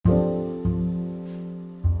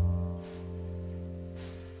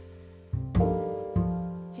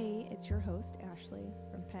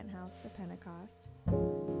Penthouse to Pentecost.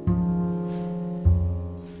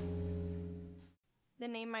 The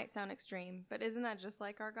name might sound extreme, but isn't that just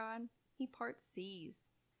like our God? He parts seas.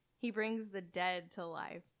 He brings the dead to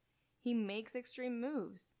life. He makes extreme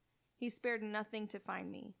moves. He spared nothing to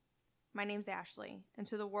find me. My name's Ashley, and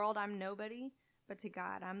to the world I'm nobody, but to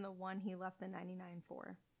God I'm the one he left the 99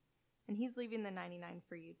 for. And he's leaving the 99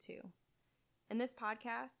 for you too. In this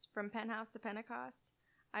podcast, From Penthouse to Pentecost,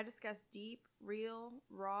 I discuss deep, real,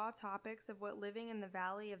 raw topics of what living in the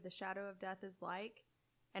valley of the shadow of death is like,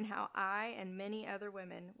 and how I and many other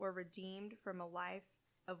women were redeemed from a life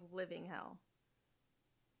of living hell.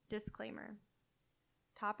 Disclaimer: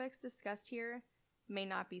 topics discussed here may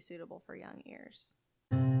not be suitable for young ears.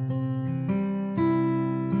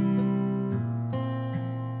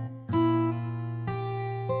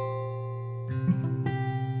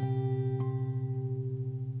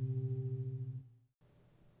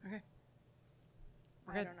 Okay.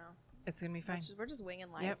 We're I good. don't know. It's going to be fine. We're just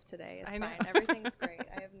winging life Yep. today. I It's know. fine. Everything's great.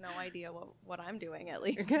 I have no idea what I'm doing, at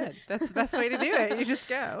least. You're good. That's the best way to do it. You just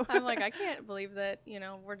go. I'm like, I can't believe that,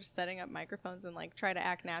 we're just setting up microphones and try to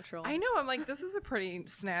act natural. I know. I'm like, this is a pretty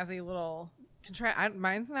snazzy little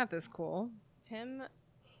mine's not this cool. Tim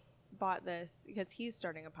bought this because he's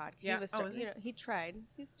starting a podcast. Yeah. He tried.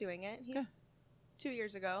 He's doing it. He's Good. 2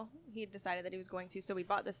 years ago. He decided that he was going to. So we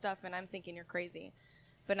bought this stuff, and I'm thinking you're crazy.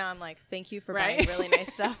 But now I'm like, thank you for buying really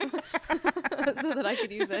nice stuff so that I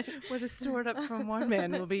could use it. What is stored up from one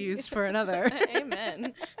man will be used for another.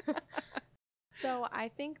 Amen. So I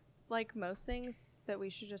think, like most things, that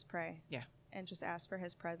we should just pray. Yeah. And just ask for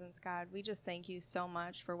his presence, God. We just thank you so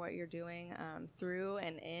much for what you're doing through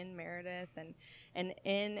and in Meredith and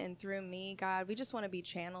in and through me, God. We just want to be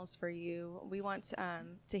channels for you. We want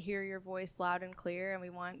to hear your voice loud and clear, and we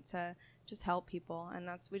want to just help people. And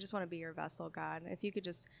we just want to be your vessel, God. If you could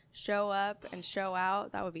just show up and show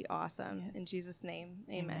out, that would be awesome. Yes. In Jesus' name,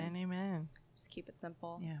 amen. Amen. Just keep it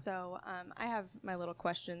simple. Yeah. So I have my little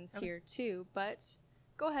questions here too, but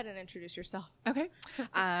go ahead and introduce yourself. Okay.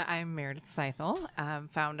 I'm Meredith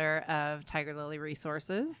S.E.L.F, founder of Tiger Lily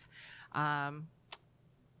Resources,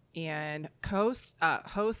 and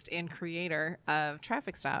host and creator of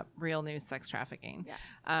Traffic Stop, Real News Sex Trafficking.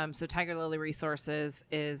 Yes. So Tiger Lily Resources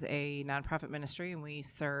is a nonprofit ministry, and we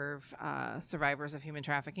serve survivors of human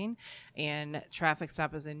trafficking. And Traffic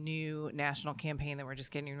Stop is a new national campaign that we're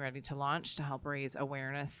just getting ready to launch to help raise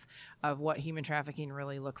awareness of what human trafficking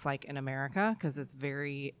really looks like in America, because it's a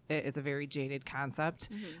very jaded concept,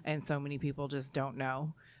 and so many people just don't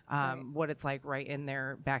know what it's like right in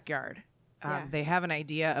their backyard. They have an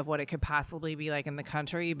idea of what it could possibly be like in the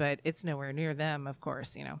country, but it's nowhere near them, of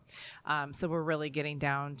course, So we're really getting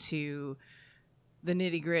down to the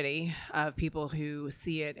nitty gritty of people who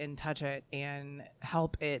see it and touch it and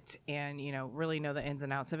help it and, really know the ins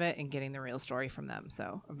and outs of it and getting the real story from them.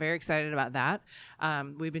 So I'm very excited about that.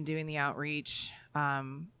 We've been doing the outreach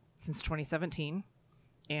since 2017,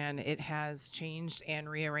 and it has changed and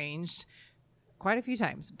rearranged quite a few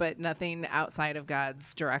times, but nothing outside of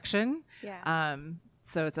God's direction. Yeah.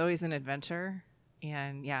 So it's always an adventure.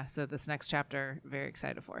 And so this next chapter, very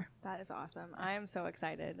excited for. That is awesome. I am so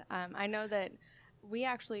excited. I know that we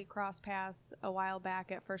actually crossed paths a while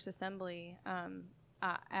back at First Assembly on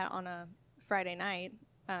a Friday night.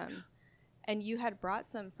 And you had brought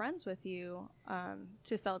some friends with you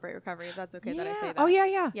to celebrate recovery, if that's okay that I say that. Oh,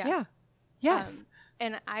 yeah. Yes.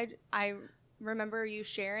 And I remember you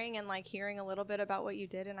sharing and hearing a little bit about what you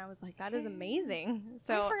did, and I was like, that is amazing.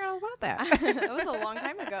 So I forgot all about that. it was a long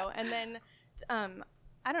time ago. And then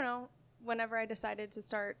I don't know, whenever I decided to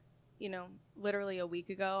start, literally a week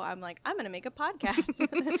ago, I'm like, I'm going to make a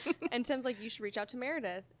podcast. And Tim's like, you should reach out to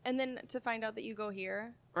Meredith. And then to find out that you go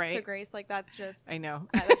here to Grace, that's just, I know.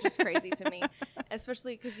 That's just crazy to me,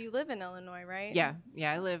 especially because you live in Illinois, right? Yeah.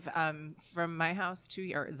 I live from my house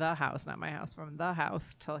from the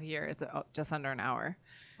house till here. It's just under an hour.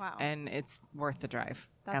 Wow. And it's worth the drive.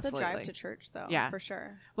 That's Absolutely. a drive to church, though. Yeah. For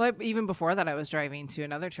sure. Well, even before that, I was driving to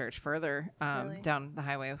another church further Really? down the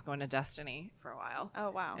highway. I was going to Destiny for a while. Oh,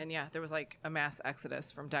 wow. And there was a mass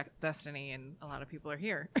exodus from Destiny, and a lot of people are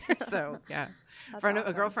here. So, yeah. That's A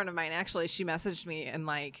awesome. girlfriend of mine, actually, she messaged me in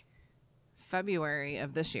February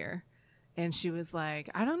of this year. And she was like,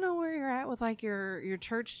 I don't know where you're at with your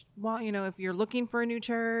church. Well, if you're looking for a new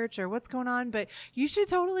church or what's going on, but you should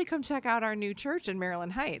totally come check out our new church in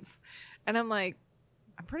Maryland Heights. And I'm like,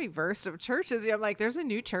 I'm pretty versed of churches. I'm like, there's a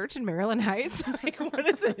new church in Maryland Heights. What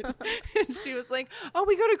is it? And she was like, oh,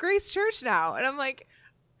 we go to Grace Church now. And I'm like,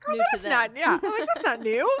 girl, that's not, I'm like, that's not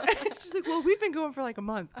new. And she's like, well, we've been going for a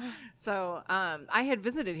month. So I had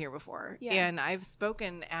visited here before, and I've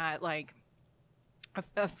spoken at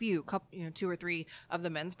a few couple, 2 or 3 of the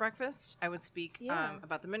men's breakfast. I would speak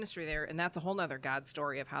about the ministry there, and that's a whole nother God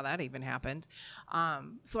story of how that even happened.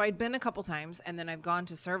 So I'd been a couple times, and then I've gone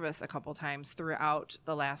to service a couple times throughout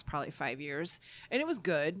the last probably 5 years, and it was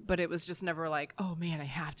good, but it was just never like, oh man, I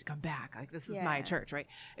have to come back. Like, this is my church, right?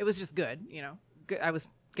 It was just good, good.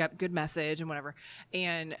 Got good message and whatever.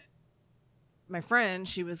 And my friend,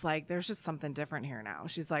 she was like, there's just something different here now.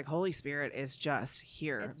 She's like, Holy Spirit is just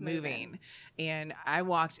here. It's moving. And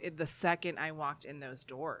the second I walked in those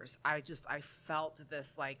doors, I felt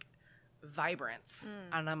this like vibrance.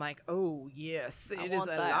 And I'm like, oh yes, it is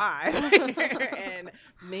alive. And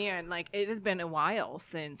man, like it has been a while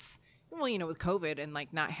since, well, with COVID and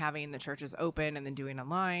like not having the churches open and then doing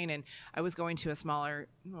online. And I was going to it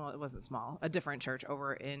wasn't small, a different church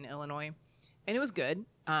over in Illinois. And it was good,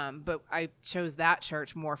 but I chose that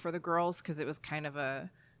church more for the girls because it was kind of a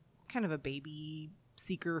baby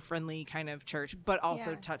seeker friendly kind of church, but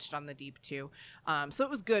also touched on the deep too. So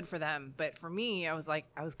it was good for them. But for me, I was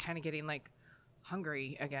kind of getting like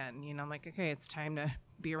hungry again. I'm like, okay, it's time to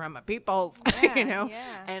be around my peoples,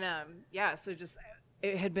 And so just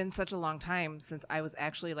it had been such a long time since I was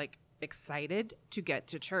actually like excited to get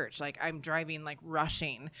to church. Like I'm driving, like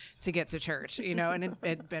rushing to get to church, and it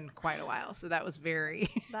had been quite a while. So that was very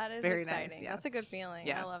very exciting. Nice. Yeah. That's a good feeling.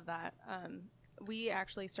 Yeah. I love that. We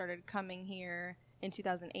actually started coming here in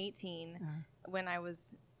 2018 when I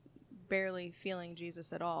was barely feeling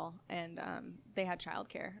Jesus at all, and they had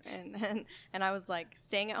childcare, and I was like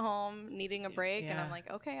staying at home needing a break, and I'm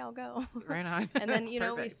like, okay, I'll go. Right on. And then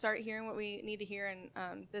we start hearing what we need to hear,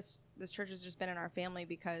 and this church has just been in our family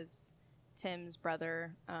because Tim's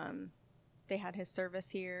brother, they had his service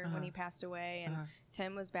here when he passed away, and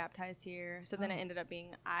Tim was baptized here. So then it ended up being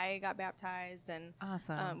I got baptized, and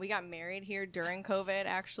awesome. We got married here during COVID,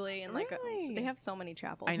 actually, and really? They have so many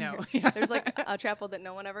chapels. I know. There's like a chapel that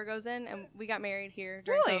no one ever goes in, and we got married here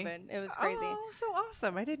during COVID. It was crazy. Oh, so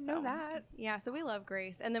awesome! I didn't know that. Yeah, so we love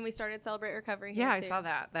Grace, and then we started Celebrate Recovery. Yeah, here I saw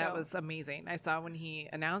that. That was amazing. I saw when he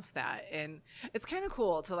announced that, and it's kind of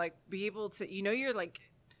cool to like be able to, you're like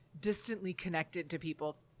distantly connected to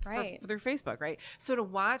people. Right. Through Facebook, right? So to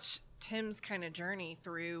watch Tim's kind of journey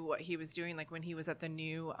through what he was doing, like when he was at the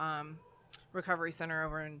new recovery center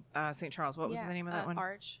over in St. Charles. What was the name of that one?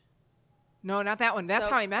 Arch. No, not that one. That's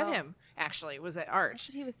how I met him, actually, was at Arch. That's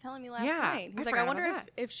what he was telling me last night. He's like, I wonder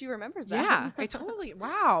if she remembers that. Yeah, I totally,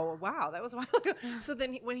 wow, that was a while ago. So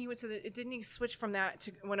then when he went to didn't he switch from that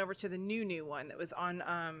went over to the new one that was on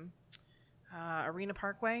Arena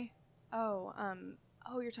Parkway?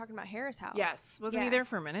 Oh, you're talking about Harris House. Yes. Wasn't he there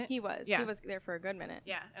for a minute? He was. Yeah. He was there for a good minute.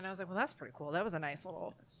 Yeah. And I was like, well, that's pretty cool. That was a nice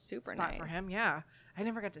little spot nice for him. Yeah. I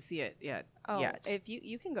never got to see it yet. If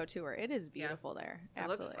you can go tour. It is beautiful there.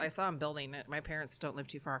 Absolutely. I saw him building it. My parents don't live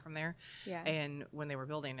too far from there. Yeah. And when they were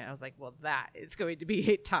building it, I was like, well, that is going to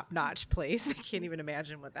be a top-notch place. I can't even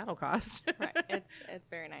imagine what that'll cost. Right. It's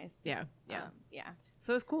very nice. Yeah. Yeah.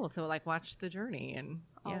 So it's cool to like watch the journey and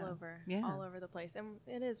all over the place. And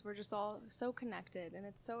we're just all so connected, and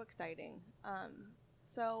it's so exciting.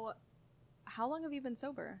 So how long have you been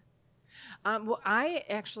sober? Well, I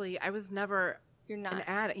was never You're not an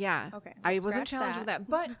addict. Yeah. Okay. I wasn't challenged with that.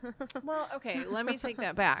 But well, okay, let me take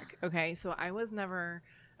that back. Okay. So I was never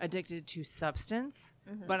addicted to substance,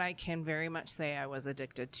 but I can very much say I was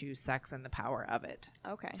addicted to sex and the power of it.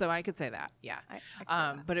 Okay. So I could say that. Yeah.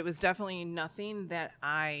 But it was definitely nothing that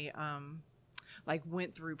I like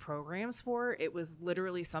went through programs for. It was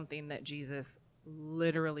literally something that Jesus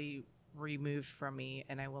literally removed from me,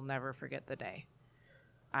 and I will never forget the day.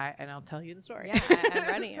 And I'll tell you the story. Yeah, I'm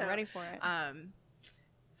ready. I'm ready for it.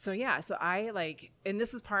 So I like, and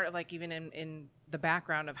this is part of like even in the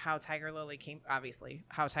background of how Tiger Lily came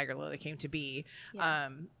to be. Yeah.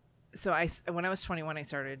 So when I was 21, I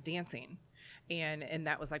started dancing, and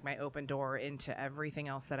that was like my open door into everything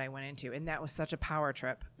else that I went into. And that was such a power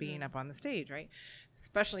trip being up on the stage, right?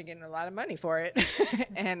 Especially getting a lot of money for it.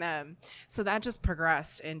 And so that just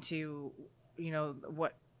progressed into,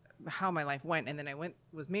 how my life went. And then I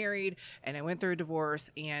was married, and I went through a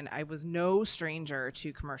divorce, and I was no stranger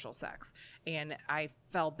to commercial sex. And I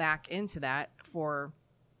fell back into that for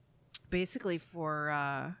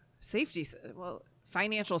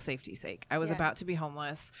financial safety's sake. I was about to be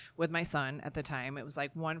homeless with my son at the time. It was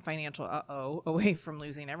like one financial away from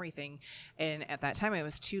losing everything. And at that time I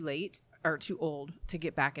was too old to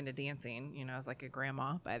get back into dancing. I was like a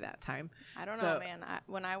grandma by that time. I don't know, man.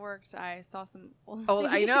 When I worked, I saw some old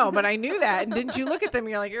I know, but I knew that. And didn't you look at them?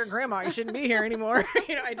 You're like, you're a grandma. You shouldn't be here anymore.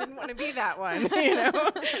 I didn't want to be that one,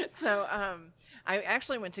 So, I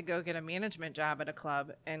actually went to go get a management job at a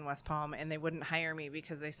club in West Palm, and they wouldn't hire me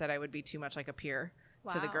because they said I would be too much like a peer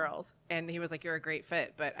to the girls. And he was like, "You're a great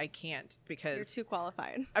fit, but I can't because you're too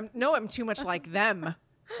qualified." I'm too much like them,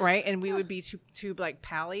 right? And we would be too like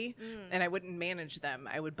pally, and I wouldn't manage them.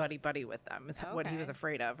 I would buddy with them. Is what he was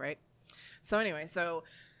afraid of, right? So anyway,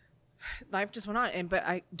 life just went on,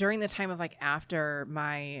 but during the time of like after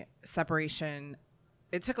my separation,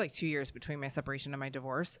 it took like 2 years between my separation and my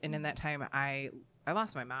divorce, and in that time I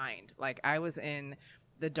lost my mind. Like I was in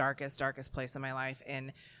the darkest place in my life,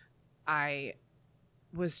 and I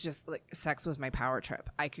was just like, sex was my power trip.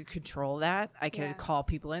 I could control that. I could call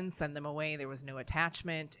people in, send them away. There was no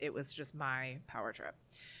attachment. It was just my power trip,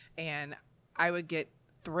 and I would get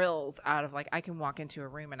thrills out of like, I can walk into a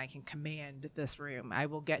room and I can command this room. I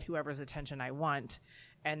will get whoever's attention I want,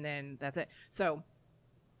 and then that's it. So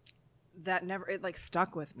that it like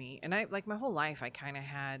stuck with me, and I like my whole life I kind of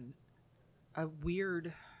had a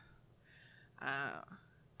weird I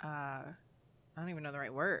don't even know the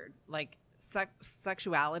right word, like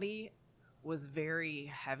sexuality was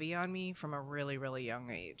very heavy on me from a really, really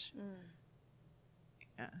young age.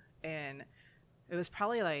 Yeah. And it was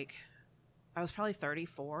probably like I was probably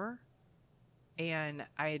 34, and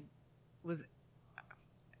I was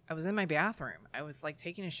in my bathroom. I was like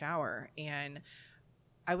taking a shower, and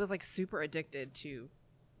I was like super addicted to,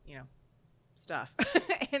 stuff.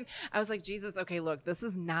 And I was like, Jesus, okay, look, this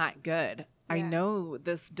is not good. Yeah. I know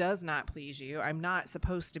this does not please you. I'm not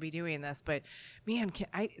supposed to be doing this, but man,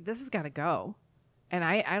 this has got to go. And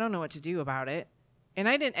I don't know what to do about it. And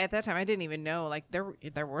at that time, I didn't even know, like,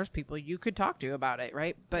 there were people you could talk to about it,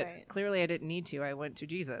 right? But clearly I didn't need to. I went to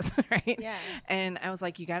Jesus, right? Yeah. And I was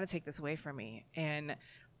like, you got to take this away from me. And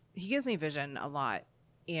he gives me vision a lot.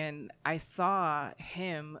 And I saw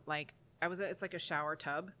him, like, it's like a shower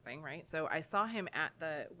tub thing, right? So I saw him at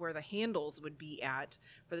where the handles would be at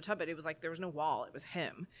for the tub, but it was like there was no wall. It was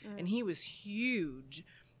him. And he was huge.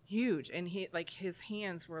 And he, like, his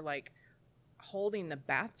hands were, like, holding the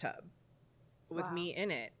bathtub with me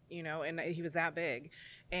in it, and he was that big,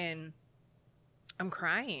 and I'm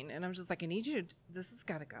crying, and I'm just like, I need you to, this has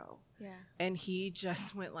got to go. Yeah. And he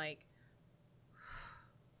just went like,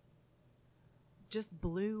 just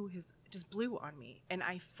blew on me, and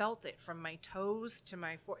I felt it from my toes to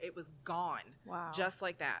my foot. It was gone. Wow. Just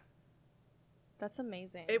like that. That's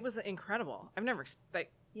amazing. It was incredible. I've never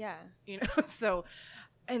so,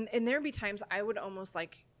 and there'd be times I would almost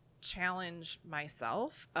like challenge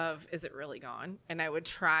myself of, is it really gone? And I would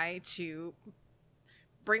try to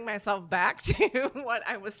bring myself back to what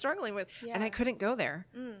I was struggling with. Yeah. And I couldn't go there.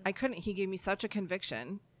 I couldn't. He gave me such a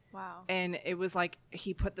conviction. Wow. And it was like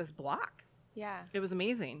he put this block. Yeah. It was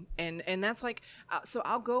amazing. And that's like, so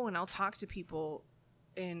I'll go and I'll talk to people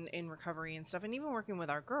in recovery and stuff, and even working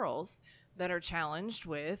with our girls that are challenged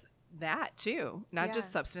with that too. Not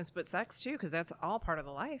just substance, but sex too, because that's all part of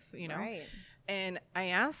the life, Right. And I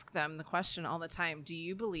ask them the question all the time, do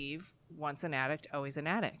you believe once an addict, always an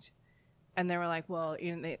addict? And they were like, well,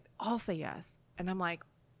 they all say yes. And I'm like,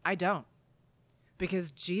 I don't.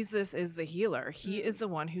 Because Jesus is the healer. He is the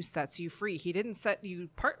one who sets you free. He didn't set you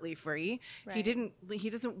partly free. Right. He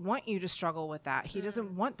doesn't want you to struggle with that. He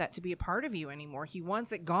doesn't want that to be a part of you anymore. He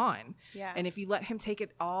wants it gone. Yeah. And if you let him take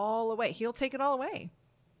it all away, he'll take it all away.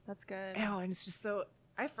 That's good. Oh, and it's just so,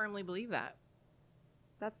 I firmly believe that.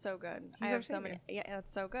 That's so good. I have so many. Yeah,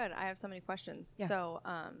 that's so good. I have so many questions. Yeah. So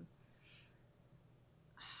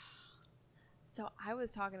I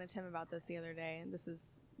was talking to Tim about this the other day, and this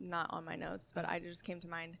is not on my notes, but I just came to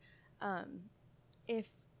mind.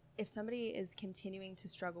 If somebody is continuing to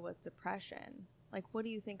struggle with depression, like, what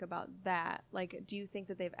do you think about that? Like, do you think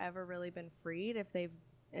that they've ever really been freed?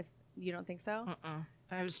 If you don't think so?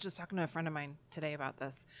 I was just talking to a friend of mine today about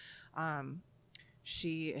this.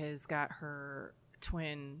 She has got her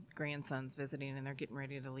twin grandsons visiting, and they're getting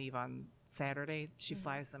ready to leave on Saturday. She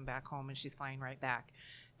flies them back home, and she's flying right back.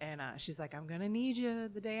 And she's like, I'm going to need you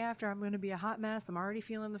the day after. I'm going to be a hot mess. I'm already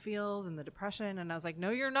feeling the feels and the depression. And I was like,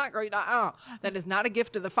 no, you're not. That is not a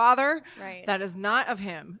gift of the Father. Right. That is not of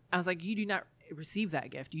him. I was like, you do not receive that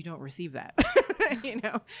gift. You don't receive that.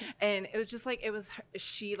 And it was just like,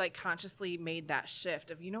 she like consciously made that shift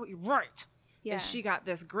of, you're right. Yeah. And she got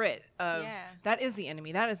this grit of, that is the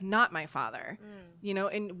enemy. That is not my Father.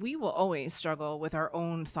 And we will always struggle with our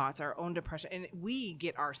own thoughts, our own depression. And we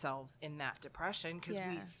get ourselves in that depression because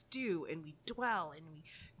we stew and we dwell and we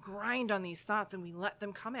grind on these thoughts, and we let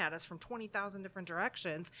them come at us from 20,000 different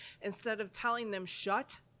directions instead of telling them,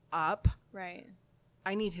 shut up. Right.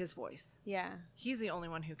 I need his voice. Yeah. He's the only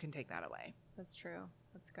one who can take that away. That's true.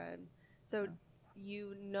 That's good. So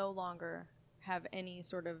you no longer have any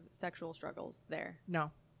sort of sexual struggles there.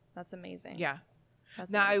 No. That's amazing. Yeah.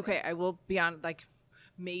 That's Now, amazing. okay, I will be on, like,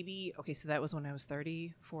 maybe, okay, so that was when I was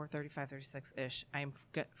 34, 35, 36-ish. I'm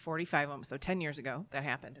 45, so 10 years ago that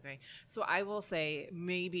happened, okay? So I will say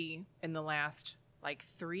maybe in the last, like,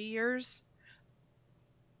 3 years,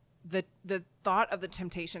 the thought of the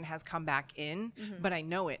temptation has come back in, but I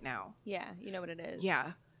know it now. Yeah, you know what it is.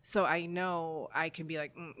 Yeah. So I know I can be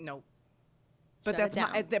like, no. But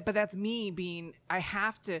Shut it that's me being, I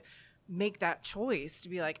have to make that choice to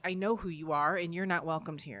be like, I know who you are and you're not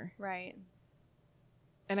welcomed here. Right.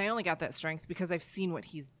 And I only got that strength because I've seen what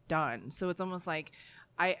he's done. So it's almost like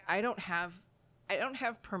I don't have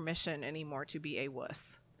permission anymore to be a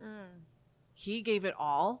wuss. He gave it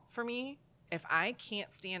all for me. If I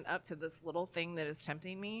can't stand up to this little thing that is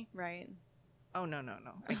tempting me, right. Oh no,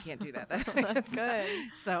 I can't do that. That's good.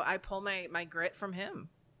 So I pull my grit from him.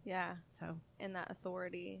 Yeah. So and that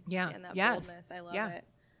authority. Yeah. And that Yes. boldness. I love Yeah. it.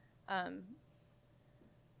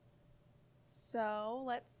 So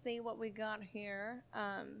let's see what we got here.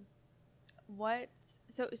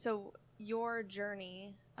 So your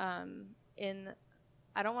journey in,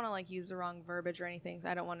 I don't want to like use the wrong verbiage or anything, so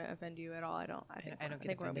I don't want to offend you at all. I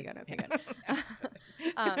think we'll be good. Okay,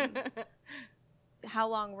 good. How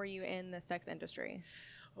long were you in the sex industry?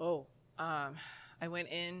 I went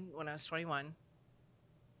in when I was 21.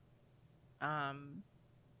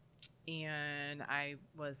 And I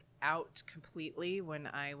was out completely when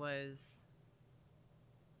I was,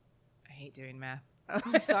 I hate doing math.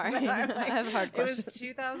 I'm sorry. I have a hard question. It was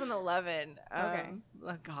 2011. Okay.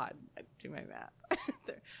 Oh God, I do my math.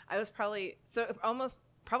 I was probably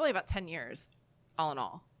about 10 years, all in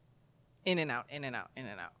all, in and out.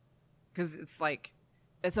 Because it's like,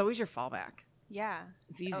 it's always your fallback. Yeah.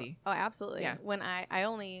 It's easy. Oh, absolutely. Yeah. When I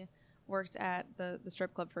only worked at the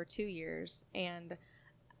strip club for 2 years, and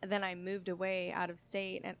then I moved away out of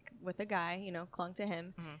state and with a guy, clung to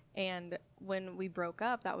him. And when we broke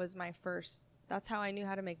up, that was my first, that's how I knew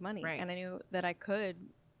how to make money. Right. And I knew that I could,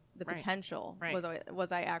 the Right. potential Right.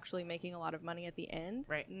 was I actually making a lot of money at the end?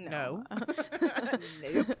 Right. No.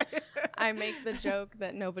 Nope. I make the joke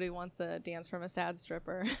that nobody wants to dance from a sad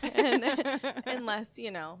stripper, and, unless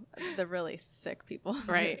the really sick people.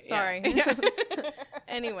 Right. Sorry. Yeah.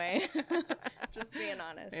 Anyway, just being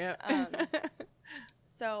honest. Yeah.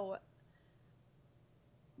 So,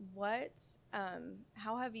 what?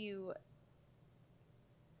 How have you?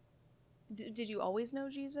 Did you always know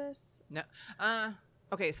Jesus? No.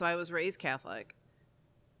 Okay, so I was raised Catholic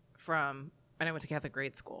and I went to Catholic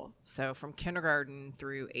grade school. So from kindergarten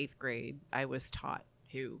through 8th grade, I was taught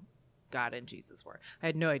who God and Jesus were. I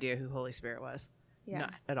had no idea who Holy Spirit was. Yeah.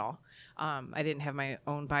 Not at all. I didn't have my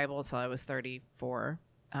own Bible until I was 34.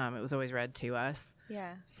 It was always read to us.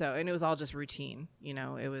 Yeah. So, and it was all just routine.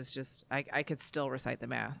 It was just, I could still recite the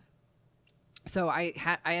Mass. So I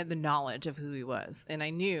had the knowledge of who he was. And I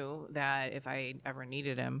knew that if I ever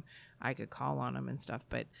needed him, I could call on him and stuff.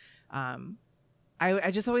 But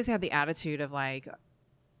I just always had the attitude of like,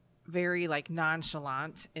 very like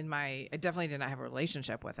nonchalant I definitely did not have a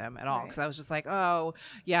relationship with him at all. Cause I was just like, oh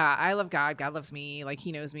yeah, I love God. God loves me. Like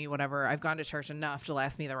he knows me, whatever. I've gone to church enough to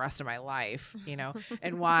last me the rest of my life,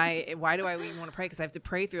 and why do I even want to pray? Cause I have to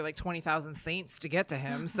pray through like 20,000 saints to get to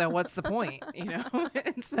him. So what's the point,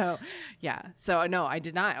 And so, yeah. So no, I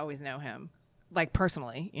did not always know him like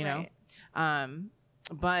personally, know?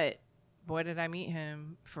 But boy, did I meet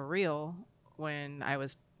him for real when I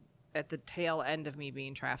was at the tail end of me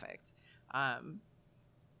being trafficked. And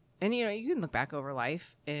you can look back over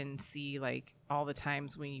life and see like all the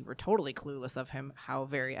times when you were totally clueless of him, how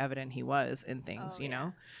very evident he was in things,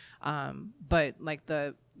 know? But like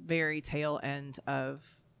the very tail end of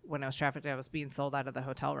when I was trafficked, I was being sold out of the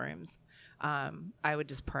hotel rooms. I would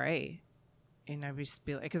just pray and I would just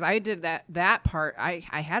be like, cause I did that part. I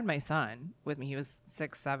had my son with me. He was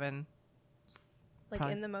 6, 7, like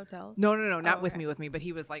probably in the motels? No, not Oh, with okay. me, but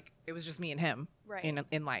he was like, it was just me and him Right.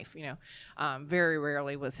 in life, very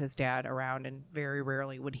rarely was his dad around and very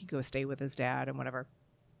rarely would he go stay with his dad and whatever.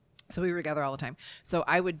 So we were together all the time. So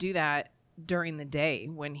I would do that during the day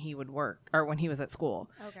when he would work or when he was at school.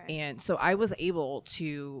 Okay. And so I was able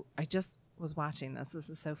to, I just was watching this. This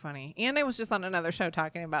is so funny. And I was just on another show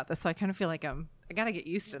talking about this. So I kind of feel like I got to get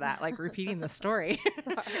used to that, like repeating the story.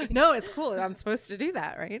 Sorry. No, it's cool. I'm supposed to do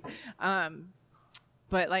that. Right.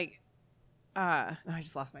 But like, I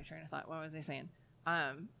just lost my train of thought. What was I saying?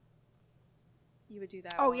 You would do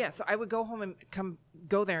that. Oh yeah. So I would go home and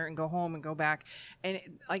go there and go home and go back. And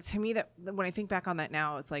like, to me, that when I think back on that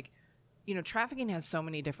now, it's like, trafficking has so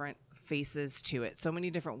many different faces to it, so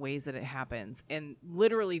many different ways that it happens. And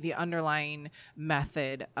literally the underlying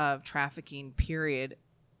method of trafficking, period,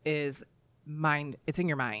 is mind. It's in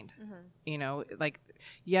your mind. You know, like,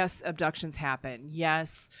 yes, abductions happen.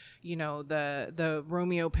 Yes, you know, the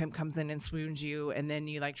Romeo pimp comes in and swoons you, and then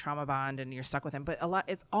you like trauma bond and you're stuck with him. But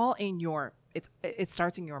it's all in your, it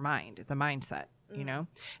starts in your mind. It's a mindset, you know?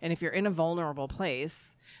 And if you're in a vulnerable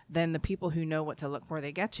place, then the people who know what to look for,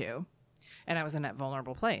 they get you. And I was in that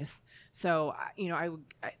vulnerable place. So, you know,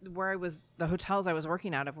 the hotels I was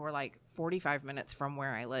working out of were like 45 minutes from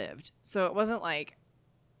where I lived. So it wasn't like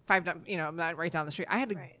I'm not right down the street. I had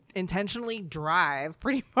to intentionally drive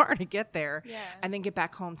pretty far to get there, and then get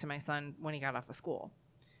back home to my son when he got off of school.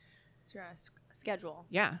 So you're on a schedule.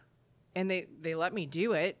 Yeah. And they let me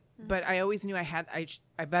do it, but I always knew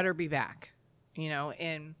I better be back, you know,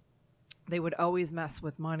 and they would always mess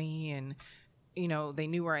with money, and, you know, they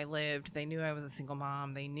knew where I lived. They knew I was a single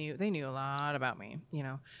mom. They knew a lot about me, you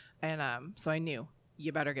know, and so I knew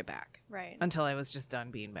you better get back. Right. Until I was just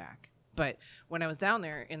done being back. But when I was down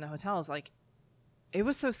there in the hotels, like, it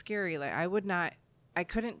was so scary. Like, I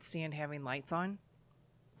couldn't stand having lights on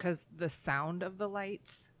because the sound of the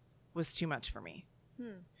lights was too much for me.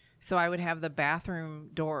 So I would have the bathroom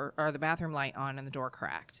door or the bathroom light on and the door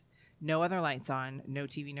cracked. No other lights on, no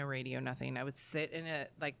TV, no radio, nothing. I would sit in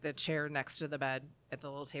the chair next to the bed at the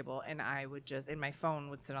little table, and and my phone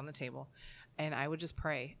would sit on the table, and I would just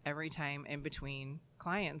pray every time in between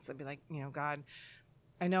clients. I'd be like, you know, God,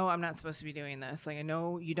 I know I'm not supposed to be doing this. Like, I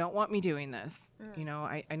know you don't want me doing this. You know,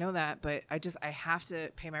 I know that, but I have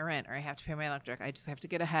to pay my rent, or I have to pay my electric. I just have to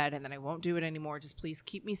get ahead, and then I won't do it anymore. Just please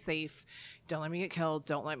keep me safe. Don't let me get killed.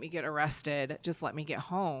 Don't let me get arrested. Just let me get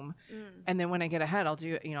home. And then when I get ahead,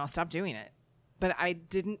 I'll stop doing it. But I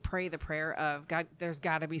didn't pray the prayer of, God, there's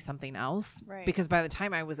got to be something else. Right. Because by the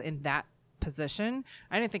time I was in that position,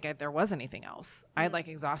 I didn't think there was anything else. I had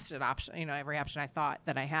exhausted every option I thought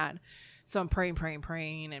that I had. So I'm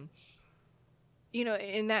praying. And, you know,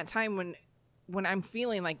 in that time when I'm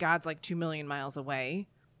feeling like God's like 2 million miles away,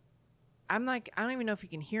 I'm like, I don't even know if he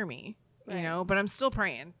can hear me, you know, but I'm still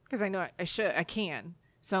praying because I know I can.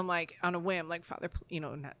 So I'm like, on a whim, like, Father, you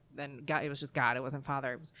know, then God, it was just God. It wasn't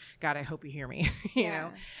Father. It was, God, I hope you hear me, you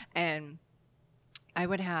know? And I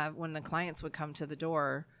would have, when the clients would come to the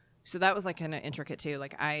door, so that was like kind of intricate too.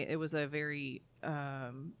 Like it was a very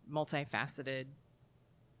multifaceted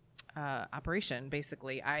operation.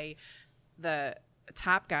 Basically, the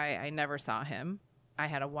top guy, I never saw him. I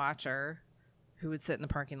had a watcher who would sit in the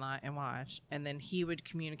parking lot and watch, and then he would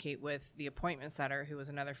communicate with the appointment setter, who was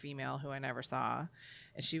another female who I never saw,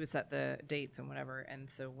 and she would set the dates and whatever. And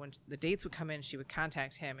so when the dates would come in, she would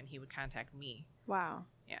contact him and he would contact me. Wow.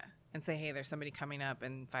 Yeah. And say, hey, there's somebody coming up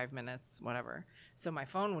in 5 minutes, whatever. So my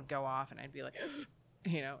phone would go off and I'd be like,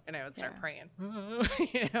 you know, and I would start praying,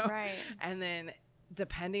 you know? Right. And then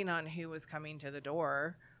depending on who was coming to the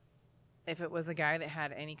door, if it was a guy that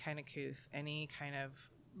had any kind of couth, any kind of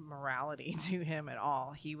morality to him at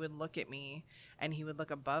all, he would look at me and he would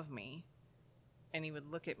look above me and he would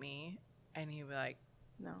look at me and he would be like,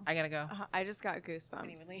 no, I gotta go. I just got goosebumps. And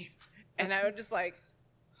he would leave. And I would just like,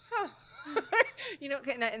 huh. You know,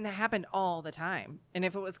 and that happened all the time. And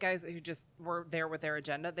if it was guys who just were there with their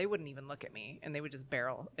agenda, they wouldn't even look at me and they would just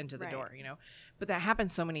barrel into the door, you know. But that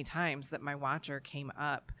happened so many times that my watcher came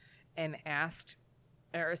up and asked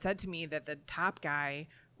or said to me that the top guy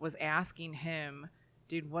was asking him,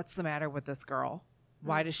 dude, what's the matter with this girl?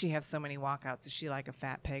 Why does she have so many walkouts? Is she like a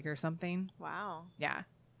fat pig or something? Wow. Yeah.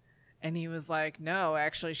 And he was like, no,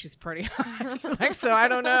 actually, she's pretty hot. He's like, so I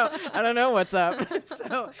don't know what's up.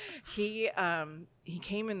 So he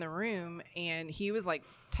came in the room and he was like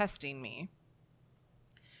testing me.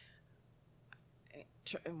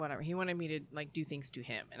 Whatever. He wanted me to like do things to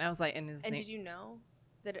him. And I was like, and did you know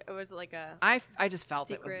that it was like a I just felt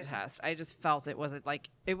secret? It was a test. I just felt it wasn't like,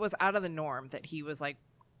 it was out of the norm that he was like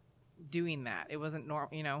doing that. It wasn't normal,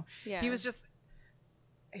 you know? Yeah. He was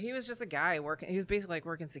just a guy working. He was basically like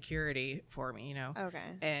working security for me, you know?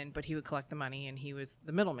 Okay. But he would collect the money and he was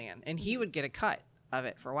the middleman and he would get a cut of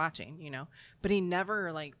it for watching, you know? But he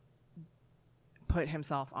never like put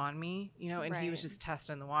himself on me, you know? And he was just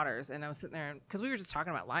testing the waters. And I was sitting there because we were just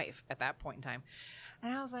talking about life at that point in time.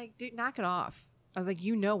 And I was like, dude, knock it off. I was like,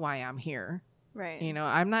 you know why I'm here. Right. You know,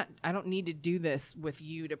 I don't need to do this with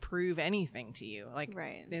you to prove anything to you. Like,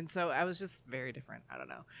 right. And so I was just very different. I don't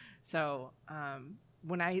know. So,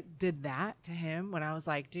 when I did that to him, when I was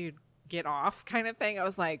like, dude, get off kind of thing, I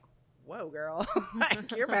was like, whoa, girl,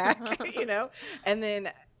 like, you're back, you know? And then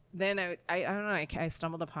I don't know, I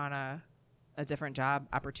stumbled upon a different job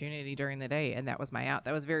opportunity during the day, and that was my out.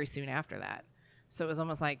 That was very soon after that. So it was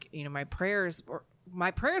almost like, my prayers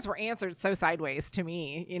were answered so sideways to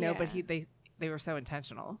me, but they were so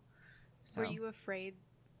intentional. So were you afraid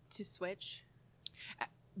to switch?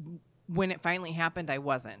 When it finally happened, I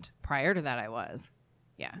wasn't. Prior to that, I was.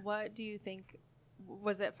 Yeah. What do you think?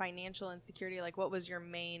 Was it financial insecurity? Like, what was your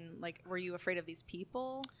main, like, were you afraid of these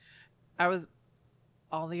people? I was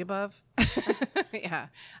all the above. Yeah.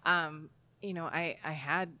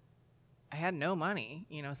 I had no money,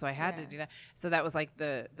 so I had to do that. So that was like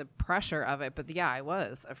the pressure of it. But I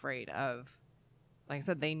was afraid of, like I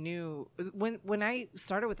said, they knew when I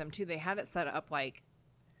started with them too, they had it set up like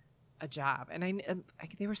a job, and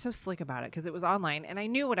they were so slick about it because it was online, and I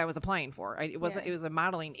knew what I was applying for. It was a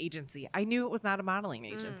modeling agency. I knew it was not a modeling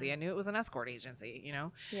agency. I knew it was an escort agency,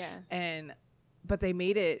 Yeah. But they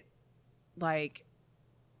made it like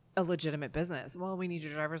a legitimate business. Well, we need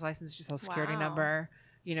your driver's license, your social security number,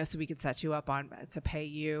 so we could set you up to pay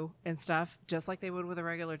you and stuff, just like they would with a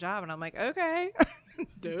regular job. And I'm like, okay.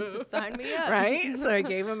 Duh. Sign me up. Right? So I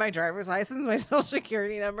gave them my driver's license, my social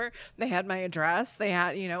security number. They had my address. They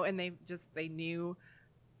had, and they knew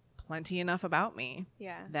plenty enough about me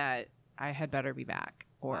that I had better be back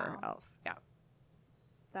or else. Yeah.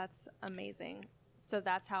 That's amazing. So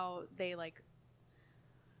that's how they like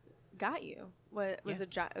got you. What was a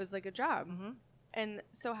job? It was like a job. Mm-hmm. And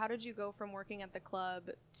so how did you go from working at the club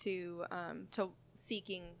to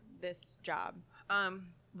seeking this job?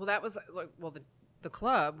 Well, that was like, the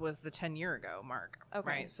club was the 10-year ago mark,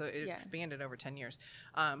 right? So it expanded over 10 years.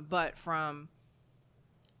 But from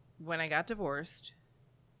when I got divorced,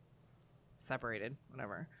 separated,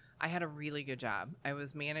 whatever, I had a really good job. I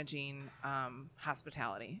was managing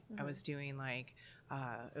hospitality. Mm-hmm. I was doing like,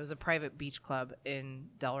 it was a private beach club in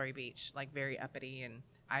Delray Beach, like very uppity. And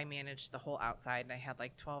I managed the whole outside, and I had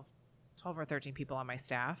like 12 or 13 people on my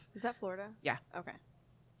staff. Is that Florida? Yeah. Okay.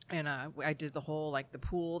 And I did the whole, like the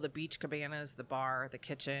pool, the beach cabanas, the bar, the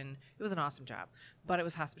kitchen. It was an awesome job, but it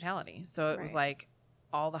was hospitality. So it was like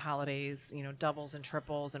all the holidays, doubles and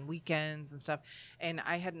triples and weekends and stuff. And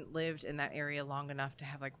I hadn't lived in that area long enough to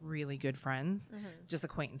have like really good friends, just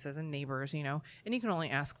acquaintances and neighbors, and you can only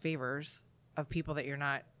ask favors of people that you're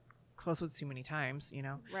not close with too many times,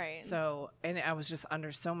 Right. So, and I was just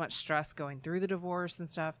under so much stress going through the divorce and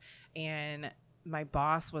stuff. And my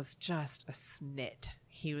boss was just a snit.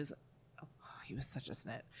 He was such a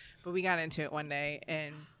snit. But we got into it one day,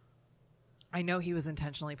 and I know he was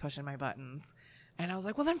intentionally pushing my buttons. And I was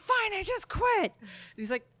like, well, then fine, I just quit. And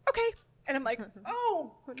he's like, okay. And I'm like,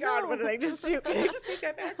 oh, God, what did I just do? Can I just take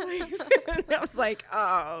that back, please? And I was like,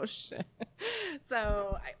 oh, shit.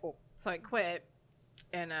 So I quit.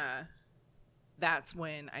 And that's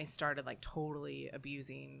when I started, like, totally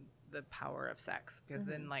abusing the power of sex. Because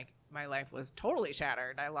then, like, my life was totally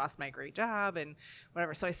shattered. I lost my great job and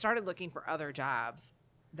whatever. So I started looking for other jobs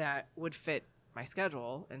that would fit my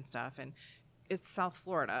schedule and stuff. And it's South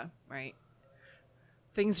Florida, right?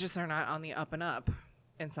 Things just are not on the up and up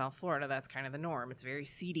in South Florida. That's kind of the norm. It's very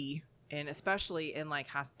seedy, and especially in like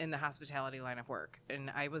in the hospitality line of work. And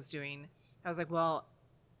I was like, well,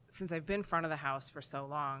 since I've been front of the house for so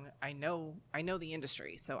long, I know the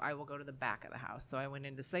industry, so I will go to the back of the house. So I went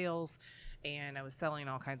into sales, and I was selling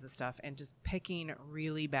all kinds of stuff and just picking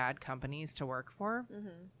really bad companies to work for. Mm-hmm.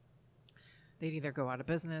 They'd either go out of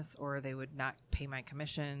business, or they would not pay my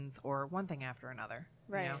commissions, or one thing after another.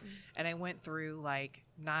 Right. And I went through like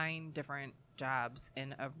 9 different jobs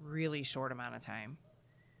in a really short amount of time.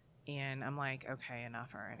 And I'm like, okay,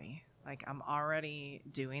 enough already. Like, I'm already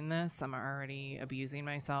doing this. I'm already abusing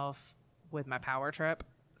myself with my power trip.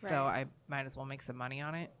 Right. So I might as well make some money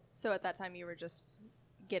on it. So at that time you were just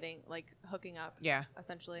hooking up. Yeah.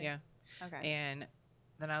 Essentially. Yeah. Okay. And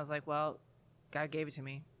then I was like, well, God gave it to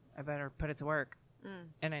me. I better put it to work.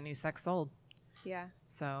 And I knew sex sold. Yeah.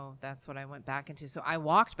 So that's what I went back into. So I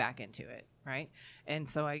walked back into it, right? And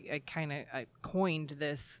so I coined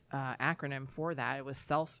this acronym for that. It was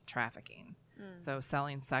self-trafficking. So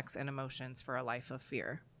selling sex and emotions for a life of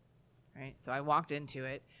fear, right? So I walked into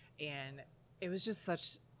it, and it was just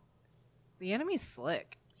the enemy's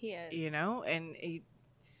slick. He is. And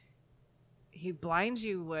he blinds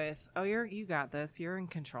you with, oh, you got this. You're in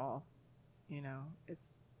control.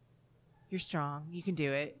 You're strong. You can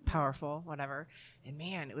do it. Powerful, whatever. And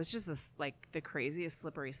man, it was just the craziest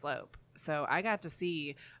slippery slope. So I got to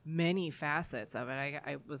see many facets of it.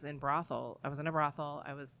 I was in a brothel. I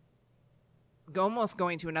was almost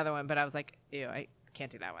going to another one, but I I can't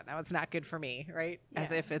do that one. That one's not good for me, right? Yeah.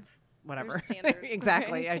 As if it's whatever. Standards,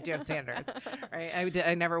 exactly. Right? I do have standards, right?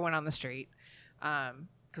 I never went on the street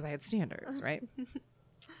because I had standards, right?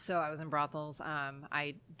 So I was in brothels.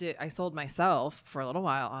 I sold myself for a little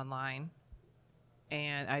while online.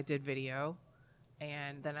 and I did video.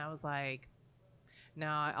 And then I was like, no,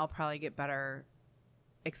 I'll probably get better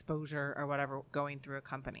exposure or whatever going through a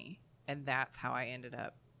company. And that's how I ended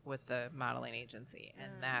up with the modeling agency.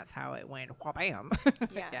 And that's how it went, wha-bam.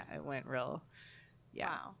 Yeah. Yeah, it went real. Yeah.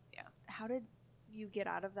 Wow. Yeah. How did you get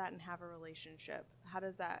out of that and have a relationship? How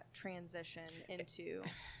does that transition into?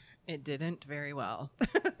 It didn't very well.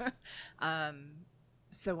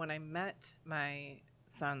 So when I met my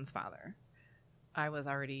son's father, I was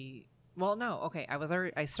already, well, no, okay.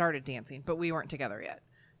 I started dancing, but we weren't together yet.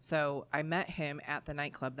 So I met him at the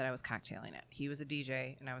nightclub that I was cocktailing at. He was a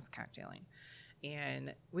DJ and I was cocktailing.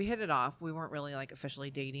 And we hit it off. We weren't really like officially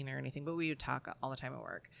dating or anything, but we would talk all the time at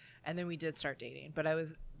work. And then we did start dating. But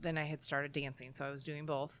then I had started dancing, so I was doing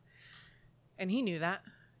both. And he knew that,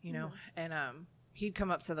 you know. And he'd come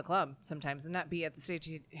up to the club sometimes and not be at the stage.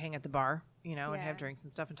 He'd hang at the bar, you know, and have drinks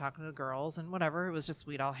and stuff and talking to the girls and whatever. It was just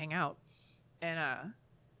we'd all hang out. And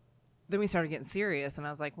then we started getting serious, and I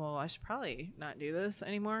was like, well, I should probably not do this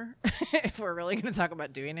anymore if we're really going to talk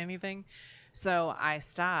about doing anything. So I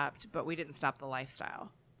stopped, but we didn't stop the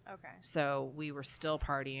lifestyle. Okay. So we were still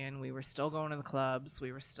partying. We were still going to the clubs.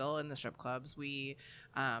 We were still in the strip clubs. We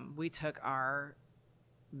took our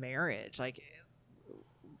marriage like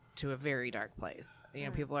to a very dark place. You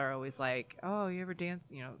know, people are always like, oh, you ever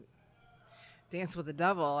dance with the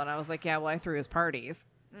devil? And I was like, yeah, well, I threw his parties.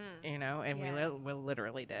 You know, and we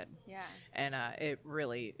literally did. Yeah. And it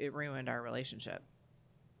ruined our relationship,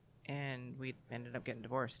 and we ended up getting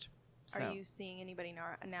divorced. So. Are you seeing anybody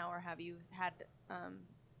now, or have you had?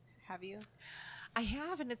 Have you? I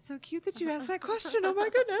have, and it's so cute that you asked that question. Oh my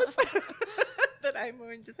goodness, that I'm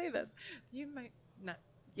going to say this. You might not.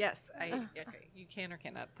 Yes, okay. You can or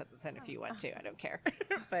cannot put this in if you want to. I don't care.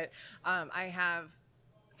 But I have.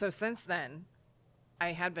 So since then,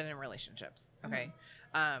 I had been in relationships. Okay.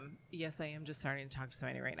 Yes, I am just starting to talk to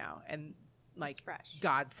somebody right now, and like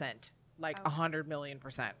God sent, like 100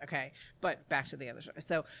 million%. Okay. But back to the other story.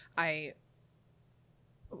 So I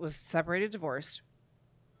was separated, divorced,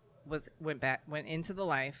 went into the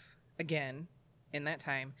life again in that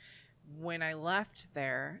time. When I left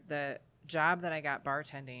there, the job that I got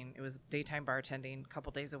bartending, it was daytime bartending, a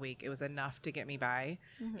couple days a week. It was enough to get me by.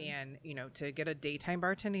 And, you know, to get a daytime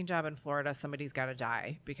bartending job in Florida, somebody's got to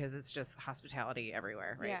die because it's just hospitality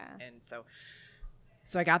everywhere. Right. Yeah. And so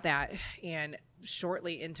I got that. And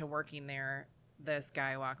shortly into working there, this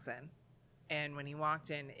guy walks in. And when he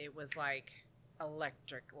walked in, it was like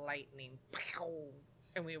electric lightning.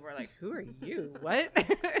 And we were like, who are you? What?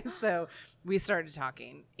 So we started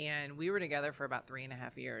talking, and we were together for about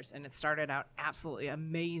 3.5 years, and it started out absolutely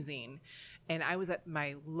amazing. And I was at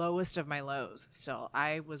my lowest of my lows still.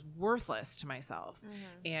 I was worthless to myself.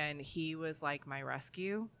 And he was like my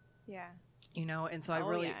rescue. Yeah. You know, and so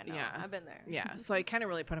I've been there. Yeah. So I kind of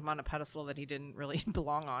really put him on a pedestal that he didn't really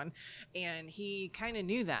belong on. And he kind of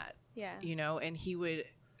knew that. Yeah. You know, and he would,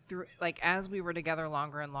 as we were together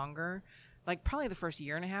longer and longer, like probably the first 1.5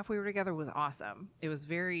 years we were together was awesome. It was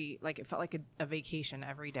very, like, it felt like a vacation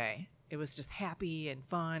every day. It was just happy and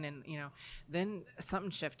fun. And, you know, then something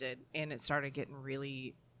shifted and it started getting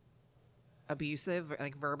really abusive,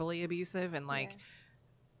 like verbally abusive and like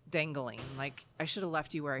dangling. Like, I should have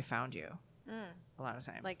left you where I found you. A lot of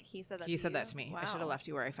times. Like he said that to you? He said that to me. Wow. I should have left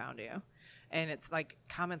you where I found you. And it's like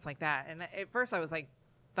comments like that. And at first I was like,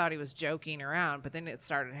 thought he was joking around, but then it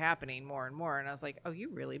started happening more and more, and I was like, oh, you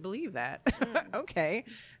really believe that? Okay.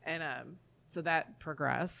 And so that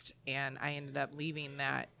progressed, and I ended up leaving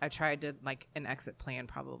that. I tried to like an exit plan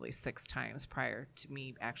probably 6 times prior to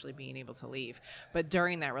me actually being able to leave, but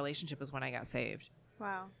during that relationship was when I got saved.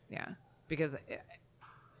 Wow. Yeah, because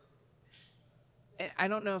I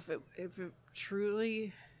don't know if it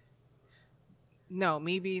truly, no,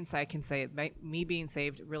 me being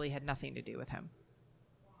saved really had nothing to do with him.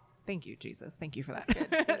 Thank you, Jesus. Thank you for that. That's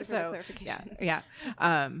good. Thank you for the clarification. Yeah.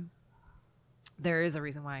 There is a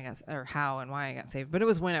reason why I got, or how and why I got saved, but it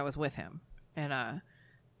was when I was with him. And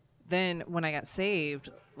then when I got saved,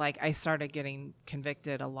 like I started getting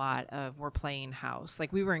convicted a lot of we're playing house.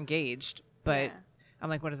 Like we were engaged, but I'm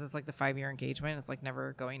like, what is this, like the 5-year engagement? It's like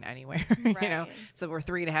never going anywhere, you know? So we're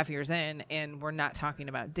 3.5 years in and we're not talking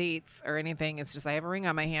about dates or anything. It's just, I have a ring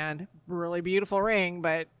on my hand, really beautiful ring,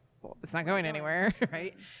 but it's not going anywhere.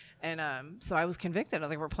 Right. And so I was convicted. I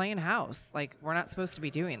was like, we're playing house. Like, we're not supposed to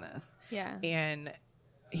be doing this. Yeah. And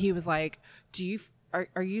he was like,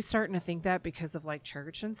 are you starting to think that because of like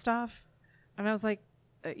church and stuff? And I was like,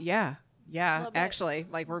 yeah, actually,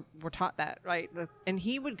 like we're taught that. Right. And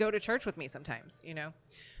he would go to church with me sometimes, you know?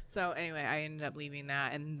 So anyway, I ended up leaving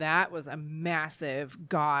that. And that was a massive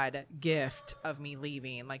God gift of me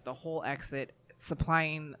leaving, like the whole exit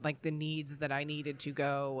supplying like the needs that I needed to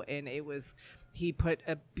go. And he put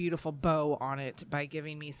a beautiful bow on it by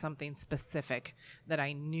giving me something specific that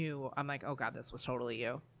I knew. I'm like, oh God, this was totally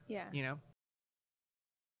you. Yeah. You know?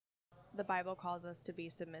 The Bible calls us to be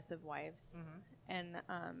submissive wives. And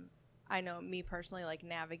I know me personally, like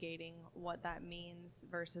navigating what that means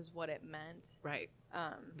versus what it meant. Right.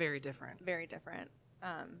 Very different. Very different.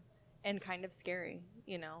 And kind of scary,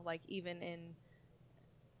 you know, like even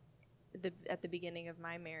at the beginning of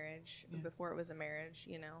my marriage, before it was a marriage,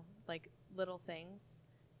 you know, like little things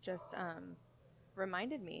just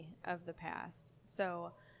reminded me of the past.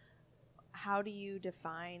 So how do you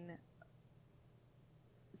define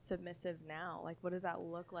submissive now? Like, what does that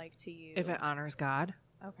look like to you? If it honors God.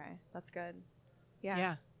 Okay, that's good.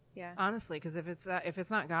 Yeah. Honestly, because if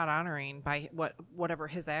it's not God honoring by whatever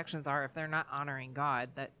his actions are, if they're not honoring God,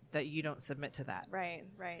 that you don't submit to that. Right.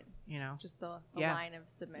 You know, just the line of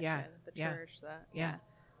submission, the church.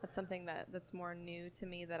 That's something that's more new to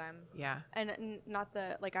me that I'm. And not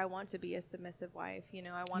like I want to be a submissive wife. You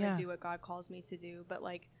know, I want to do what God calls me to do, but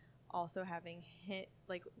like also having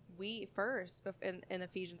like we first in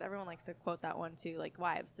Ephesians, everyone likes to quote that one too, like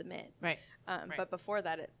wives submit. Right. But before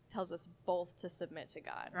that, it tells us both to submit to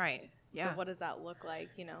God. Right. Yeah. So what does that look like?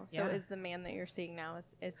 You know. So is the man that you're seeing now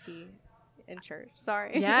is he in church?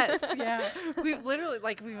 Sorry. Yes. Yeah. We've literally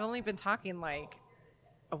we've only been talking like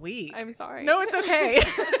a week. I'm sorry. No, it's okay.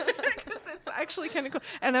 Because it's actually kind of cool,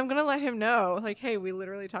 and I'm gonna let him know. Like, hey, we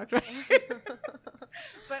literally talked about it.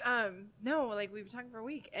 But no, like we've been talking for a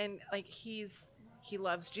week, and like he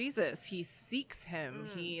loves Jesus. He seeks him.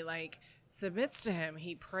 He like submits to him.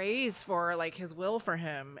 He prays for like his will for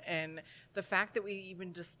him, and the fact that we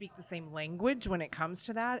even just speak the same language when it comes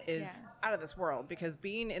to that is out of this world. Because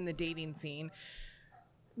being in the dating scene,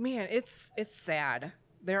 man, it's sad.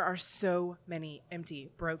 There are so many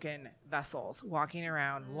empty, broken vessels walking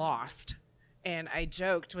around lost. And I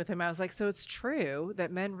joked with him. I was like, so it's true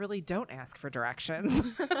that men really don't ask for directions.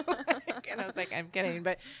 And I was like, I'm kidding.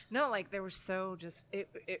 But no, like there was so just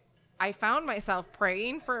I found myself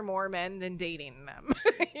praying for more men than dating them,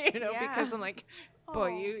 you know, because I'm like,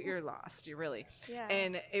 boy, you're lost. You really. Yeah.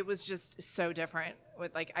 And it was just so different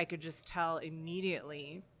with like, I could just tell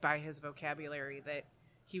immediately by his vocabulary that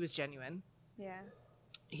he was genuine. Yeah.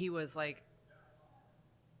 He was like,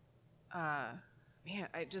 man,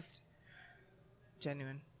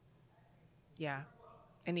 genuine. Yeah.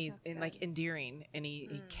 And he's like endearing, and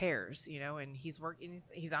he cares, you know, and he's working,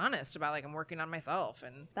 he's honest about like, I'm working on myself.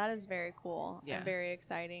 And that is very cool and very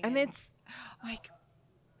exciting. And it's like,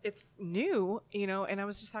 it's new, you know, and I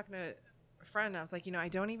was just talking to a friend. I was like, you know, I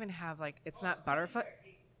don't even have like, it's not butterfly.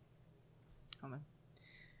 Hold on.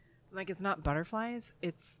 Like, it's not butterflies.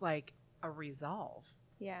 It's like a resolve.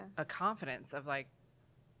 Yeah. A confidence of like,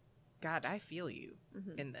 God, I feel you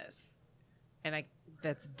in this. And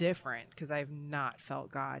that's different because I've not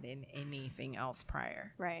felt God in anything else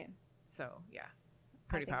prior. Right. So, yeah.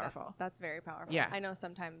 Pretty powerful. That's very powerful. Yeah. I know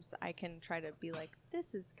sometimes I can try to be like,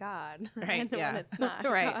 this is God. Right. And when it's not.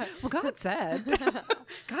 Right. God. Well, God said.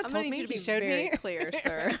 God told me you to be showed very me. clear,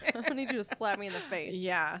 sir. I need you to slap me in the face.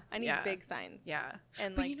 Yeah. I need big signs. Yeah.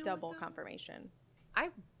 And but like double confirmation.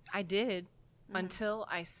 I did until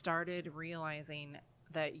I started realizing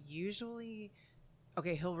that usually,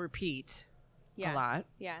 okay, he'll repeat a lot.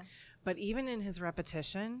 Yeah. But even in his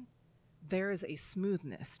repetition, there is a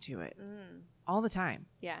smoothness to it all the time.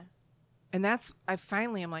 Yeah. And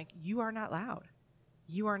I'm like, you are not loud.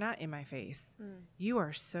 You are not in my face. You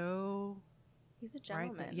are so. He's a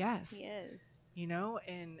gentleman. Right. Yes. He is. You know,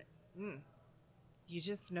 and you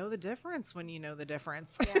just know the difference when you know the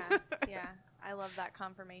difference. Yeah. Yeah. I love that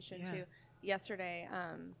confirmation too. Yesterday,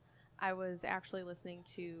 I was actually listening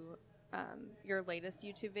to your latest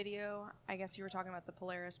YouTube video. I guess you were talking about the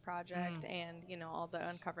Polaris Project and, you know, all the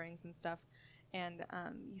uncoverings and stuff. And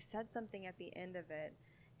you said something at the end of it,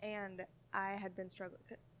 and I had been struggling.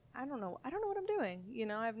 I don't know what I'm doing. You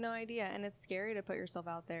know, I have no idea. And it's scary to put yourself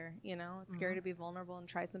out there. You know, it's scary to be vulnerable and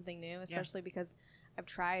try something new, especially because I've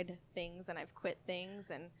tried things and I've quit things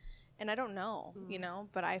and I don't know, you know,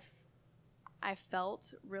 but I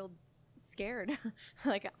felt real scared.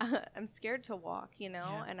 Like I'm scared to walk, you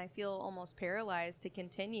know, and I feel almost paralyzed to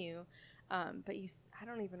continue. But I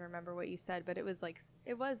don't even remember what you said, but it was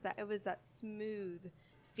that smooth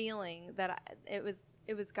feeling that it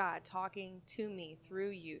was God talking to me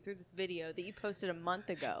through this video that you posted a month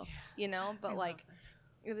ago, you know, but like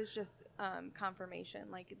it was just confirmation.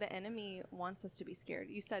 Like the enemy wants us to be scared.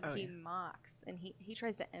 You said he mocks and he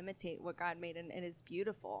tries to imitate what God made, and it's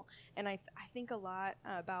beautiful. And I think a lot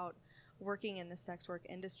about working in the sex work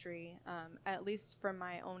industry, at least from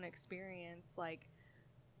my own experience, like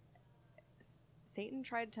Satan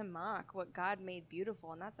tried to mock what God made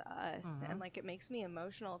beautiful, and that's us. And like, it makes me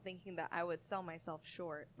emotional thinking that I would sell myself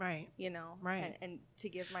short. Right. You know? Right. And to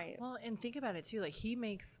give my... Well, and think about it too. Like, he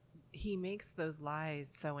makes those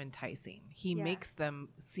lies so enticing. He makes them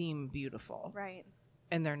seem beautiful. Right.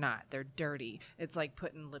 And they're not. They're dirty. It's like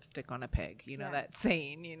putting lipstick on a pig, you know, that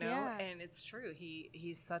saying, you know? Yeah. And it's true.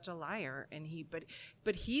 He's such a liar, and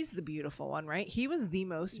but he's the beautiful one, right? He was the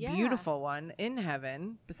most beautiful one in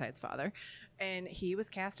heaven besides Father, and he was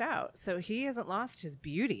cast out. So he hasn't lost his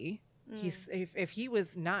beauty. He's if he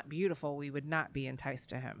was not beautiful, we would not be enticed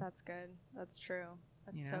to him. That's good. That's true.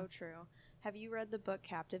 That's so true. Have you read the book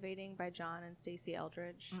Captivating by John and Stacey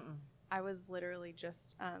Eldridge? Mm-mm. I was literally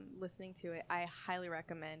just listening to it. I highly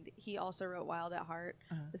recommend. He also wrote Wild at Heart.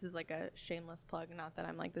 This is like a shameless plug. Not that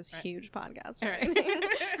I'm like this huge podcast or anything.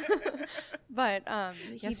 But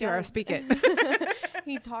yes, you are. Speak it.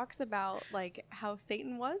 He talks about like how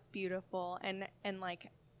Satan was beautiful, and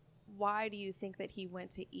like, why do you think that he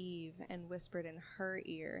went to Eve and whispered in her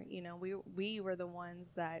ear? You know, we were the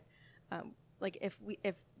ones that like, if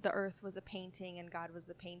the earth was a painting and God was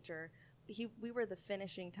the painter, we were the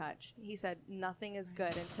finishing touch. He said nothing is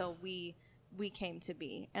good until we came to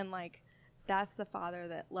be. And like, that's the Father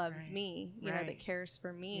that loves me, you know, that cares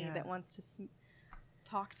for me, that wants to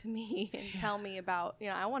talk to me and tell me about, you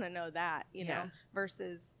know, I want to know that, you know,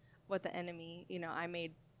 versus what the enemy, you know, I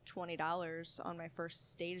made $20 on my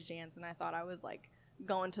first stage dance and I thought I was like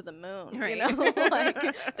going to the moon, you know,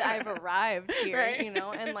 like I've arrived here, you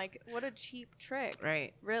know, and like, what a cheap trick.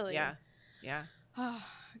 Right. Really. Yeah. Yeah. Oh,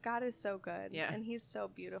 God is so good. Yeah. And he's so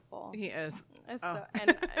beautiful. He is. So,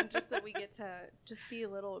 and just that we get to just be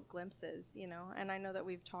little glimpses, you know, and I know that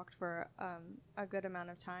we've talked for a good amount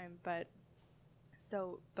of time, but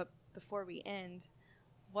before we end,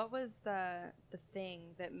 what was the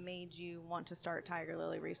thing that made you want to start Tiger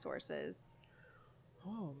Lily Resources?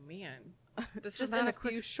 Oh, man. This just in a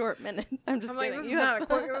few short minutes. I'm just kidding. Like, this is not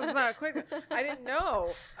a quick. I didn't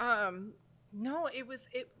know. No, it was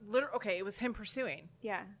him pursuing.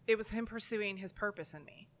 Yeah. It was him pursuing his purpose in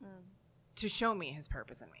me. To show me his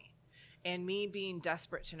purpose in me. And me being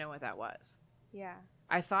desperate to know what that was. Yeah.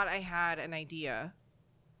 I thought I had an idea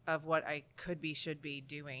of what I should be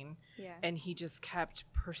doing. Yeah. And he just kept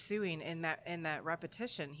pursuing in that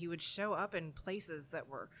repetition. He would show up in places that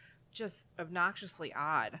were just obnoxiously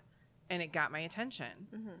odd. And it got my attention,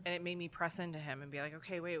 and it made me press into him and be like,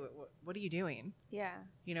 okay, wait, what are you doing? Yeah.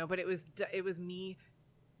 You know, but it was me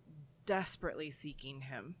desperately seeking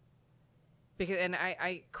him, because, and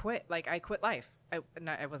I quit life.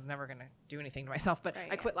 I was never going to do anything to myself, but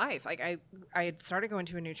I quit life. Like I had started going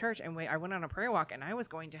to a new church, and I went on a prayer walk, and I was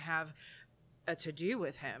going to have a to-do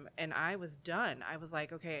with him, and I was done. I was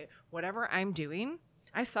like, okay, whatever I'm doing,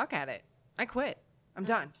 I suck at it. I quit. I'm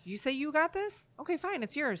done. You say you got this? Okay, fine.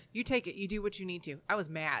 It's yours. You take it. You do what you need to. I was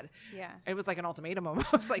mad. Yeah. It was like an ultimatum. I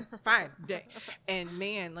was like, fine. And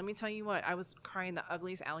man, let me tell you what, I was crying the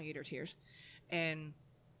ugliest alligator tears. And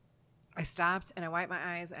I stopped and I wiped my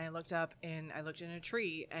eyes and I looked up and I looked in a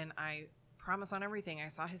tree, and I promise on everything, I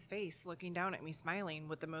saw his face looking down at me, smiling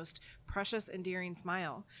with the most precious, endearing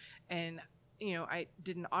smile. And you know, I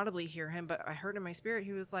didn't audibly hear him, but I heard in my spirit,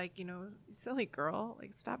 he was like, you know, silly girl,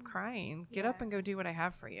 like, stop crying. Get up and go do what I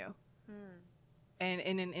have for you. And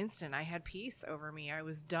in an instant, I had peace over me. I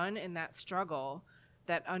was done in that struggle,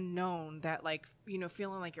 that unknown, that, like, you know,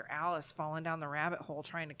 feeling like you're Alice falling down the rabbit hole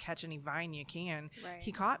trying to catch any vine you can. Right.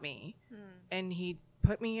 He caught me, and he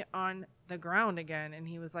put me on the ground again, and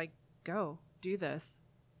he was like, go, do this.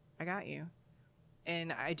 I got you.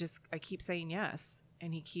 And I keep saying yes.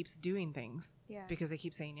 And he keeps doing things because I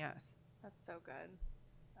keep saying yes. That's so good.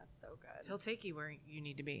 That's so good. He'll take you where you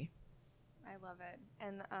need to be. I love it.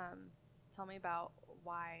 And tell me about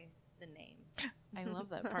why the name. I love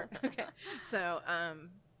that part. Okay.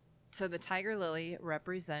 So the tiger lily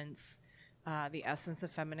represents the essence of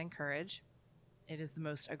feminine courage. It is the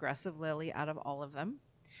most aggressive lily out of all of them.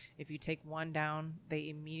 If you take one down, they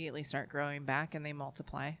immediately start growing back and they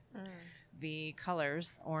multiply. The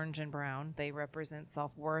colors, orange and brown, they represent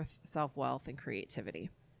self-worth, self-wealth, and creativity.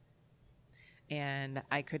 And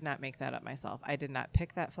I could not make that up myself. I did not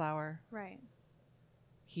pick that flower. Right.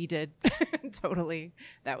 He did. Totally.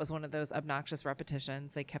 That was one of those obnoxious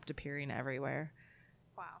repetitions. They kept appearing everywhere.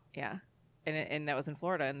 Wow. Yeah. And that was in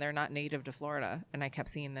Florida, and they're not native to Florida. And I kept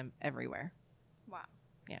seeing them everywhere. Wow.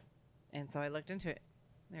 Yeah. And so I looked into it.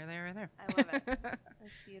 They're there right there. I love it.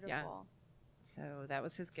 That's beautiful. Yeah. So that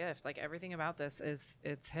was his gift. Like, everything about this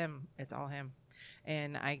it's him. It's all him.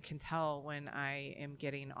 And I can tell when I am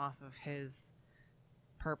getting off of his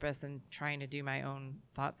purpose and trying to do my own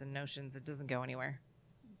thoughts and notions, it doesn't go anywhere.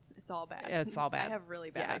 It's all bad. It's all bad. I have really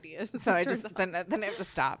bad ideas. So I just then I have to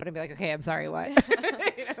stop and I'd be like, okay, I'm sorry, what?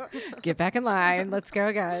 Get back in line. Let's go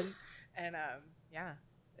again. And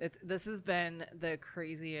this has been the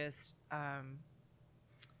craziest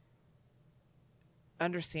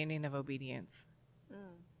understanding of obedience.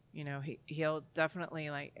 He'll definitely,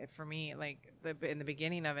 like, for me, like in the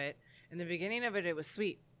beginning of it, it was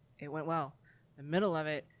sweet. It went well. In the middle of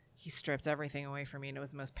it, he stripped everything away from me, and it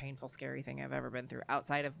was the most painful, scary thing I've ever been through.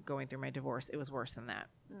 Outside of going through my divorce, it was worse than that.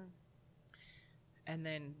 And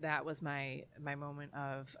then that was my moment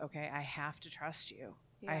of, okay, I have to trust you.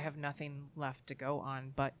 I have nothing left to go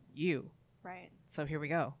on but you. Right. So here we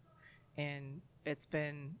go. And it's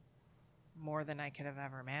been more than I could have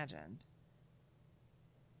ever imagined.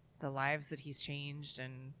 The lives that he's changed,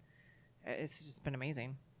 and it's just been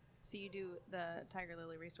amazing. So you do the Tiger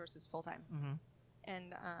Lily resources full time. Mm-hmm.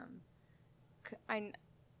 And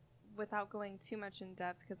without going too much in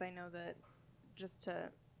depth, because I know that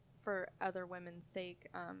for other women's sake,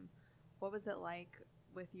 what was it like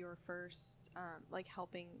with your first, like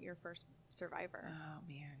helping your first survivor? Oh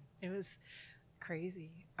man, it was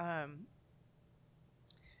crazy.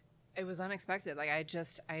 It was unexpected. Like I had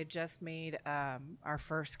just made our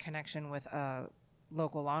first connection with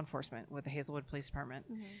local law enforcement with the Hazelwood Police Department,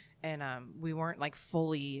 and we weren't like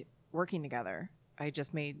fully working together. I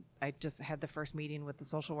just had the first meeting with the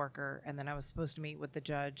social worker, and then I was supposed to meet with the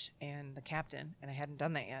judge and the captain, and I hadn't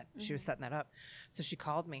done that yet. She was setting that up. So she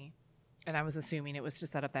called me, and I was assuming it was to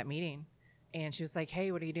set up that meeting. And she was like,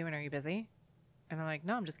 hey, what are you doing? Are you busy? And I'm like,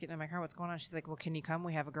 no, I'm just getting in my car. What's going on? She's like, well, can you come?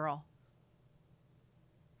 We have a girl.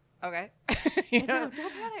 Okay. Don't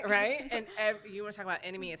panic. Right? And you want to talk about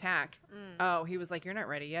enemy attack. Oh, he was like, you're not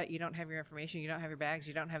ready yet. You don't have your information. You don't have your bags.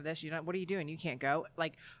 You don't have this. What are you doing? You can't go.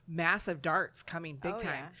 Like massive darts coming big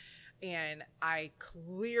time. Yeah. And I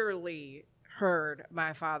clearly heard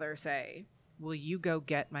my father say, will you go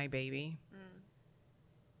get my baby?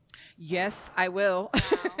 Yes, I will. Wow.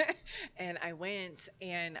 And I went,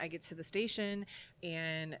 and I get to the station,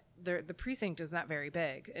 and the precinct is not very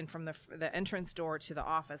big. And from the entrance door to the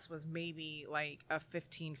office was maybe like a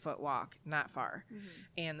 15-foot walk, not far.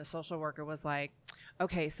 And the social worker was like,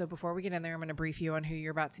 okay, so before we get in there, I'm going to brief you on who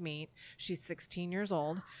you're about to meet. She's 16 years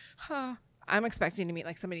old. I'm expecting to meet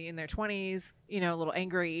like somebody in their 20s, a little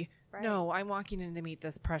angry. Right. No, I'm walking in to meet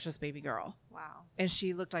this precious baby girl. Wow. And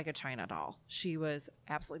she looked like a China doll. She was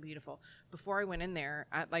absolutely beautiful. Before I went in there,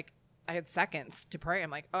 I had seconds to pray. I'm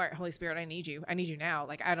like, all right, Holy Spirit, I need you. I need you now.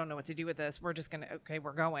 Like, I don't know what to do with this. We're just going to, okay,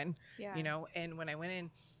 we're going. Yeah. And when I went in,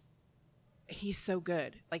 he's so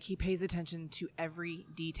good. Like, he pays attention to every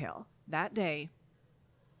detail. That day,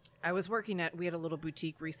 I was we had a little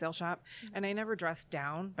boutique resale shop, and I never dressed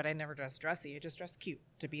down, but I never dressed dressy. I just dressed cute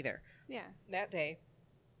to be there. Yeah. That day,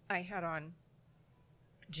 I had on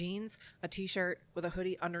jeans, a t-shirt with a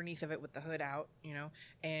hoodie underneath of it with the hood out,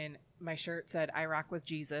 and my shirt said, I rock with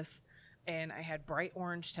Jesus, and I had bright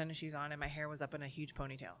orange tennis shoes on, and my hair was up in a huge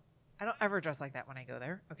ponytail. I don't ever dress like that when I go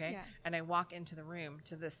there, okay? Yeah. And I walk into the room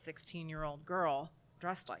to this 16-year-old girl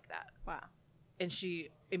dressed like that. Wow. And she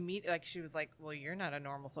immediately, she was like, well, you're not a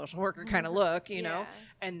normal social worker kind of look, you know?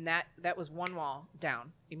 And that was one wall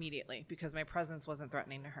down immediately because my presence wasn't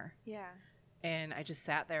threatening to her. Yeah. And I just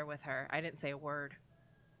sat there with her. I didn't say a word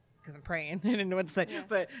because I'm praying. I didn't know what to say,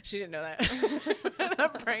 but she didn't know that.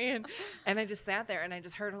 I'm praying. And I just sat there, and I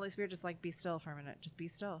just heard Holy Spirit just like, be still for a minute. Just be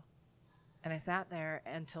still. And I sat there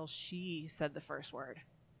until she said the first word.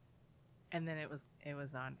 And then it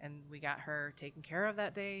was on. And we got her taken care of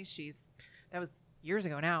that day. That was years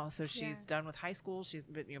ago now. So she's done with high school. She's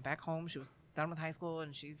back home. She was done with high school,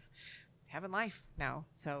 and she's having life now.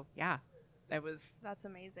 So yeah. That's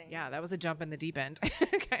amazing. Yeah, that was a jump in the deep end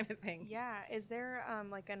kind of thing. Yeah. Is there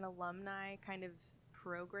like an alumni kind of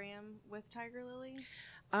program with Tiger Lily?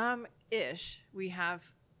 Ish. We have.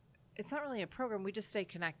 It's not really a program. We just stay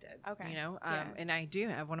connected. Okay. And I do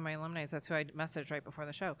have one of my alumni. That's who I messaged right before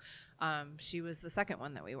the show. She was the second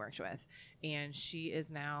one that we worked with, and she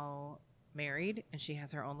is now married, and she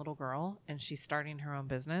has her own little girl, and she's starting her own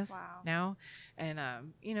business now. And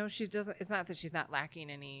she doesn't. It's not that she's not lacking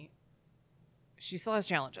any. She still has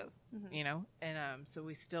challenges, and so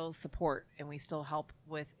we still support and we still help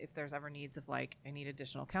with if there's ever needs of like I need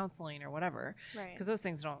additional counseling or whatever, right? Because those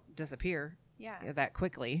things don't disappear that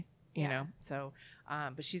quickly, you know. So,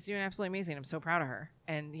 but she's doing absolutely amazing. I'm so proud of her,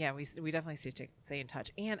 and yeah, we definitely stay in touch.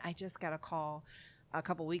 And I just got a call a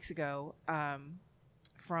couple weeks ago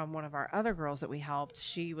from one of our other girls that we helped.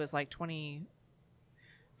 She was like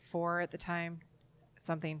 24 at the time.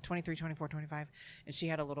 something, 23, 24, 25. And she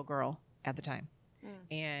had a little girl at the time.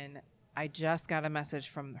 And I just got a message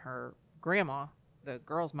from her grandma, the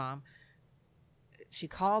girl's mom. She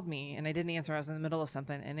called me and I didn't answer. I was in the middle of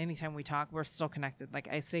something. And anytime we talk, we're still connected. Like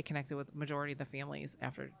I stay connected with the majority of the families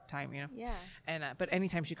after time, you know? Yeah. And, but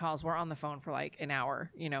anytime she calls, we're on the phone for like an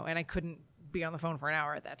hour, you know, and I couldn't be on the phone for an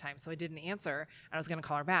hour at that time. So I didn't answer. I was going to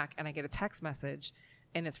call her back and I get a text message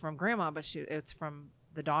and it's from grandma, but it's from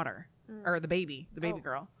the daughter or the baby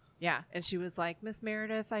girl. Yeah. And she was like, Miss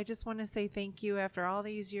Meredith, I just want to say thank you after all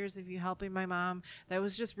these years of you helping my mom. That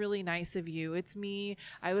was just really nice of you. It's me.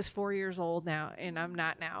 I was 4 years old now and I'm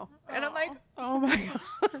not now. And I'm like, oh my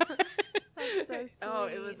God. That's so sweet. Oh,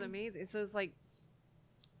 it was amazing. So it's like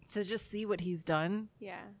to just see what he's done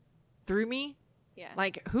through me. Yeah.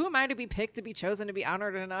 Like, who am I to be picked, to be chosen, to be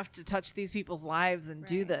honored enough to touch these people's lives and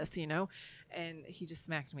do this, you know? And he just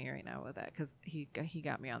smacked me right now with that because he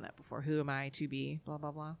got me on that before. Who am I to be blah,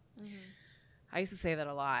 blah, blah. Mm-hmm. I used to say that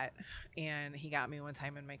a lot. And he got me one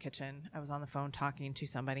time in my kitchen. I was on the phone talking to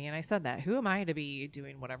somebody and I said that. Who am I to be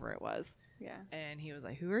doing whatever it was? Yeah. And he was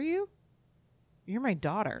like, who are you? You're my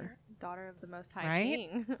daughter. Daughter of the Most High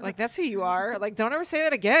King. Like, that's who you are. Like, don't ever say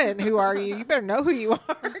that again. Who are you? You better know who you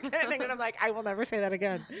are. And I'm like, I will never say that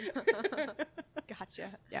again. Gotcha.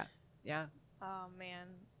 Yeah. Yeah. Oh, man.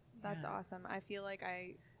 That's awesome. I feel like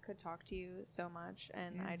I could talk to you so much,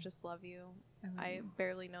 and I just love you. I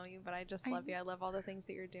barely know you, but I just love you. I love all the things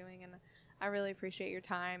that you're doing, and I really appreciate your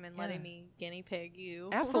time and letting me guinea pig you.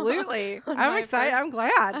 Absolutely. I'm excited. I'm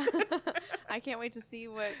glad. I can't wait to see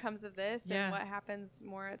what comes of this and what happens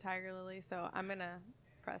more at Tiger Lily. So I'm going to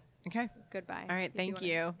press goodbye. All right. Thank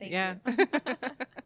you. Thank you.